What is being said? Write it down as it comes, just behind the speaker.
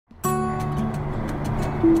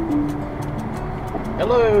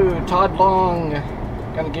Hello, Todd Long.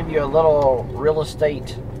 Going to give you a little real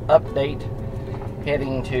estate update.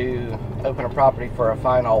 Heading to open a property for a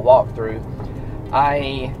final walkthrough.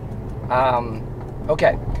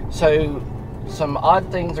 Okay, so some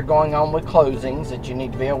odd things are going on with closings that you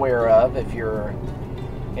need to be aware of if you're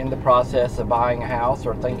in the process of buying a house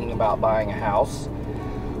or thinking about buying a house.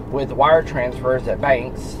 With wire transfers at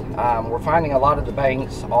banks, we're finding a lot of the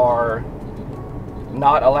banks are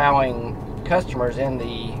not allowing customers in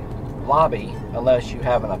the lobby unless you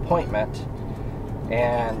have an appointment,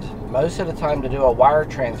 and most of the time to do a wire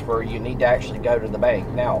transfer you need to actually go to the bank.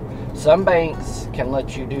 Now, some banks can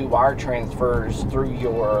let you do wire transfers through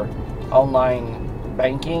your online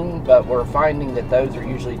banking, but we're finding that those are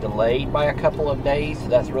usually delayed by a couple of days, so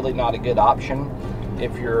that's really not a good option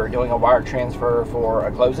if you're doing a wire transfer for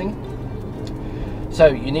a closing. So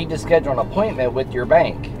you need to schedule an appointment with your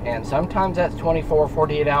bank, and sometimes that's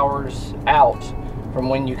 48 hours out from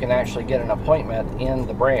when you can actually get an appointment in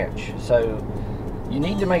the branch. So you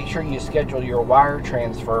need to make sure you schedule your wire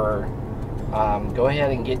transfer. Go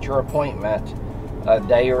ahead and get your appointment a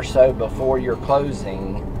day or so before your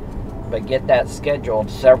closing, but get that scheduled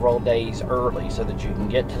several days early so that you can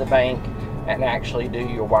get to the bank and actually do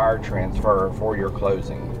your wire transfer for your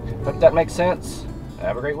closing. Hope that makes sense.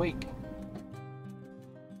 Have a great week.